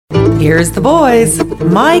Here's the boys,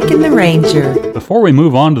 Mike and the Ranger. Before we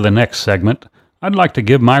move on to the next segment, I'd like to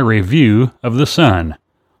give my review of The Sun.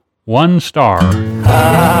 1 star.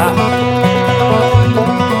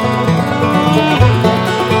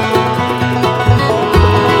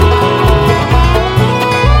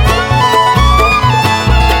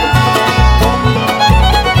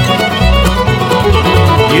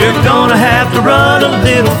 You're gonna have to run a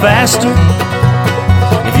little faster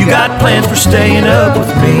if you got plans for staying up with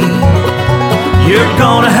me. You're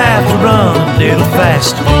gonna have to run a little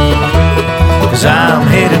faster, 'cause I'm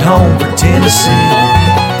headed home for Tennessee.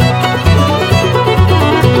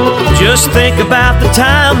 Just think about the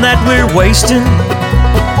time that we're wasting,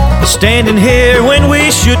 standing here when we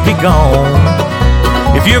should be gone.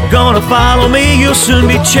 If you're gonna follow me, you'll soon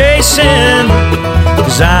be chasing,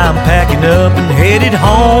 'cause I'm packing up and headed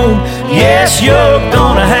home. Yes, you're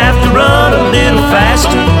gonna have to run a little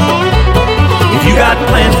faster if you got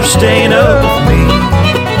plans for staying up with me.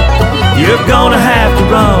 You're gonna have to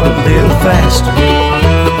run a little faster,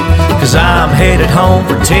 'cause I'm headed home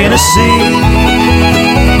for Tennessee.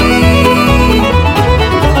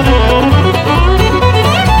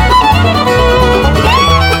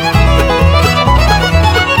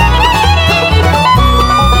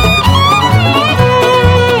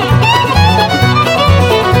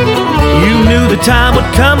 The time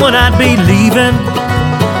would come when I'd be leaving.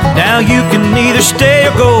 Now you can either stay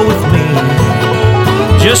or go with me.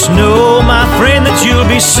 Just know, my friend, that you'll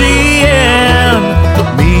be seeing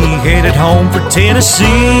me headed home for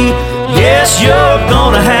Tennessee. Yes, you're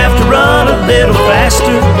gonna have to run a little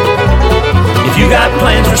faster if you got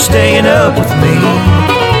plans for staying up with me.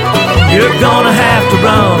 You're gonna have to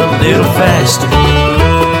run a little faster,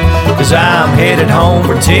 'cause I'm headed home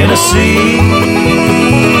for Tennessee.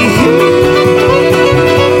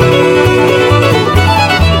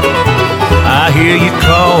 I hear you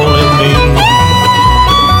calling me.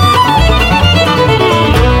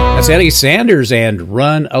 That's Eddie Sanders and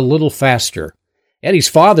Run a Little Faster. Eddie's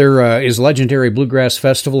father is legendary Bluegrass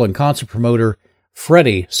Festival and concert promoter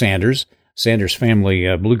Freddie Sanders. Sanders Family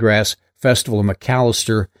Bluegrass Festival in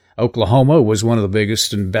McAlester, Oklahoma, was one of the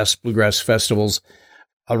biggest and best bluegrass festivals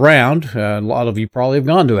around. A lot of you probably have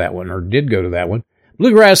gone to that one or did go to that one.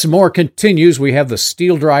 Bluegrass and More continues. We have the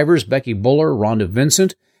Steel Drivers, Becky Buller, Rhonda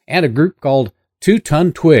Vincent, and a group called 2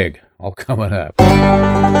 Ton Twig, all coming up.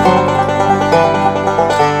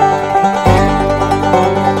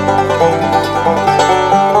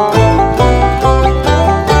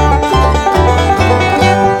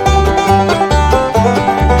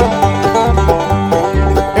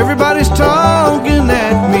 Everybody's talking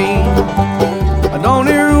at me. I don't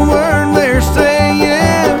hear a word they're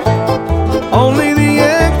saying, only the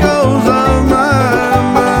echoes of my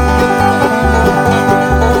mind.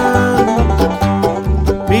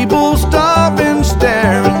 People stop and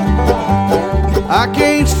staring, I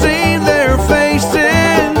can't see their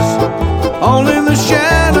faces, only the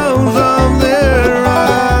shadows of their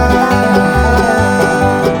eyes.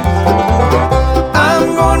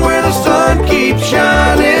 I'm going where the sun keeps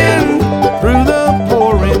shining through the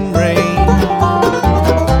pouring rain,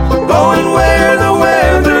 going where the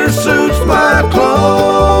weather suits my clothes,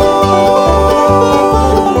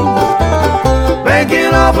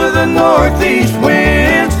 banking off of the northeast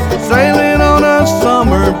winds, sailing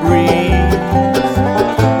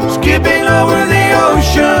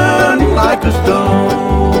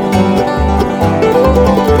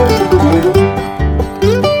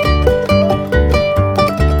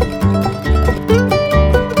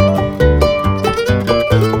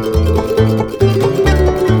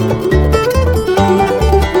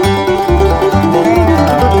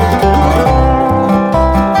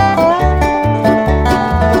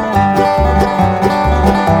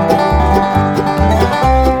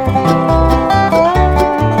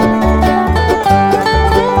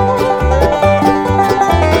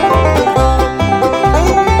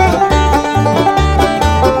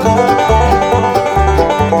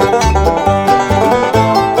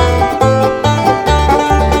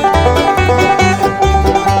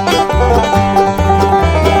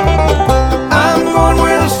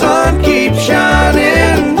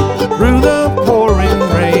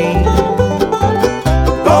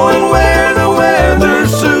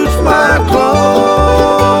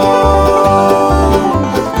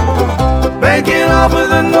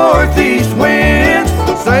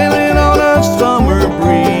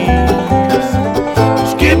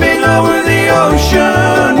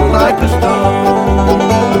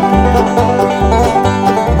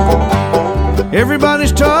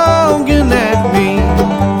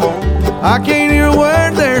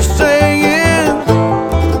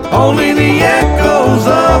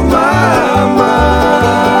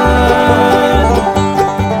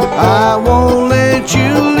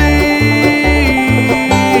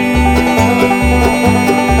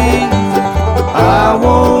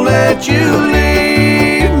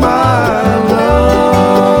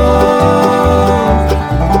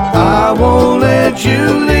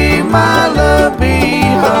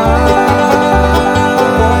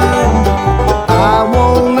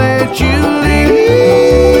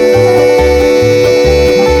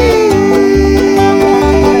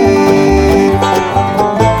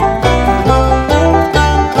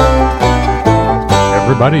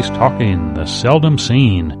everybody's talking the seldom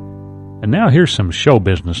seen. And now here's some show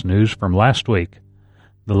business news from last week.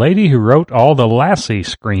 The lady who wrote all the Lassie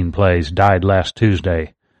screenplays died last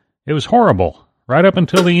Tuesday. It was horrible. Right up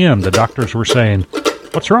until the end, the doctors were saying,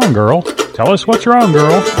 "What's wrong, girl? Tell us what's wrong,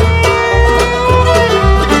 girl."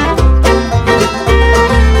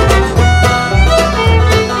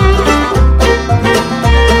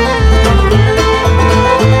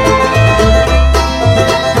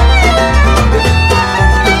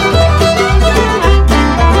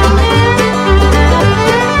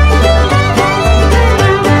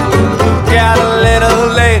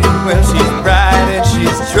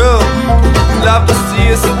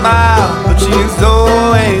 Smile, but she's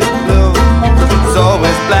always blue. It's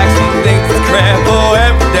always black, she thinks it's crap. Oh,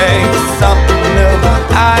 every day is something new.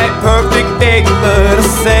 I ain't perfect, baby, but I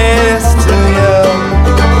say this to you.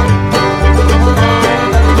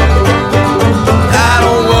 I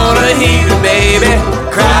don't wanna hear you, baby,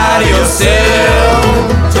 cry to yourself.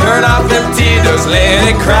 Turn off them tears, let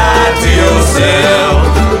it cry to yourself.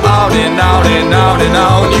 On and on and on and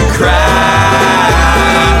on you cry.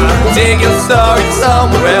 Take your story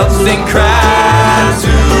somewhere else and cry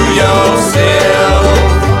to yourself.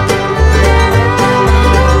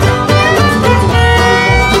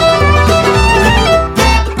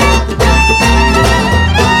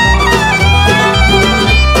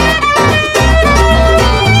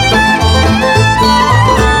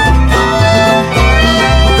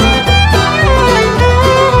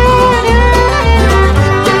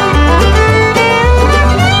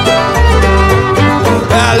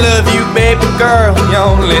 Girl, the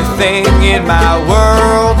only thing in my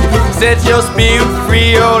world. Set your spirit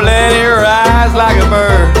free, oh let it rise like a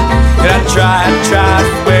bird. And I try,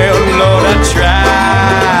 well Lord I try.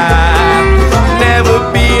 Never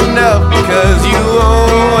be enough because you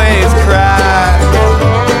always cry.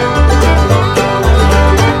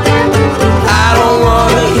 I don't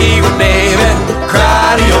wanna hear it, baby,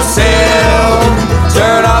 cry to yourself.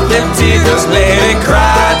 Turn off them tears, let it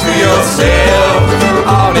cry to yourself.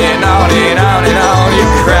 On and on and on and on you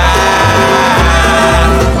cry.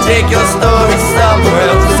 Take your story somewhere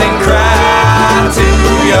else and cry to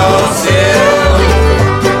yourself.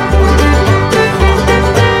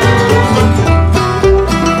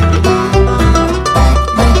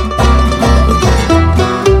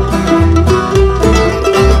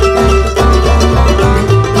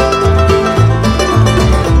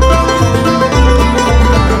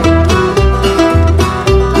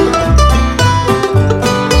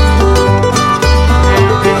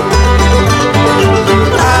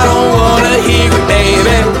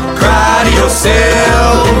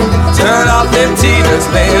 Turn off them tears,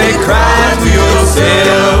 let it cry to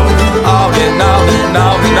yourself. On and on and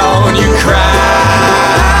on and on you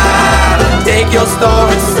cry. Take your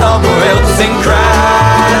story somewhere else and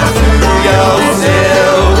cry to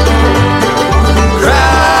yourself.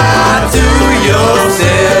 Cry to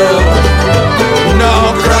yourself. No,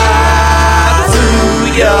 cry to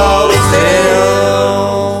yourself.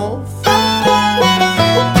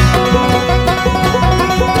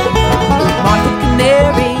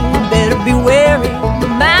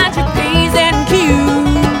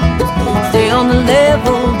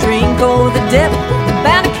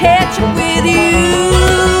 Bound to catch up with you,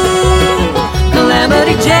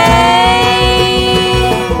 Calamity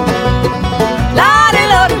Jane. Lordy,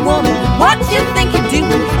 lordy, woman, what you think you're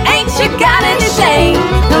doing? Ain't you got any shame,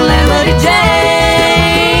 Calamity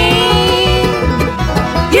Jane?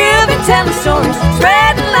 You've been telling stories,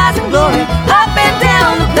 spreading lies and glory up and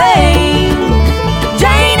down the plain.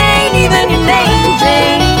 Jane ain't even your name,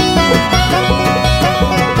 Jane.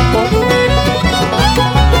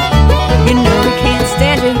 You know he can't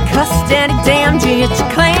stand it, he cussed and he damned you, yet you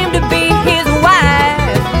claim to be his wife.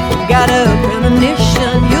 You got a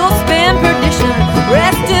premonition, you'll spend perdition,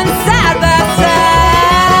 resting side by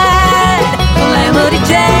side. Calamity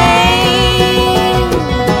Jane.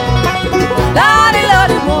 Lordy,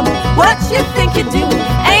 lordy, woman, what you think you're doing?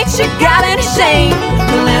 Ain't you got any shame?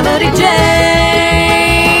 Calamity Jane.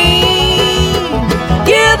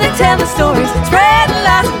 You've been telling stories, spreading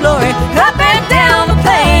lies of glory up and down the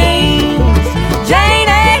plains. Jane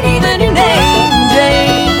ain't even your name,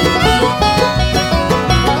 Jane.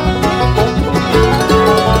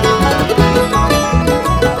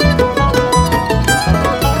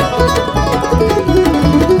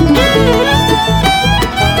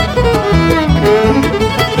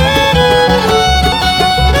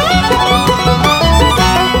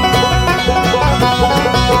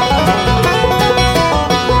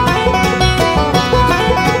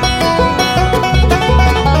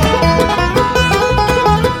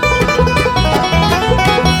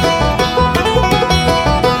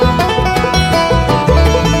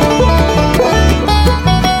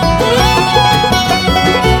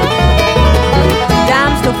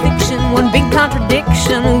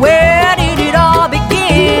 question, where did it all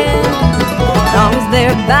begin? As long as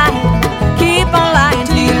they're buying, keep on lying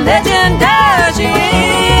to your legend does you in.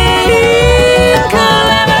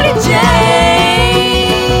 Calamity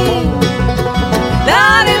Jane.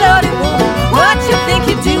 Lordy, lordy, woman, what you think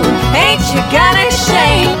you're doing? Ain't you got a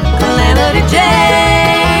shame? Calamity Jane.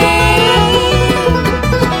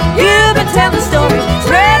 You've been telling stories,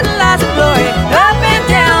 spreading lies of glory up and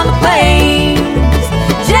down the plains.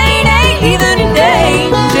 Jane ain't even your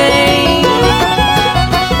name, Jane.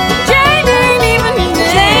 Jane ain't even your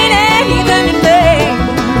name. Jane ain't even your name,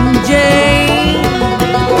 Jane.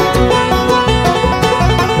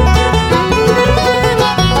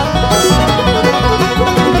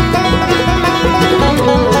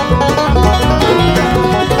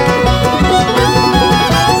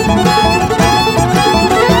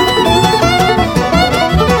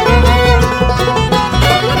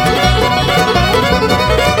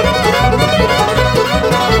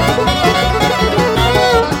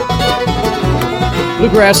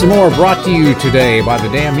 Bluegrass and more brought to you today by the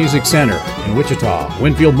Dam Music Center in Wichita,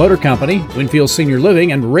 Winfield Motor Company, Winfield Senior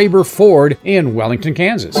Living, and Rayber Ford in Wellington,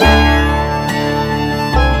 Kansas.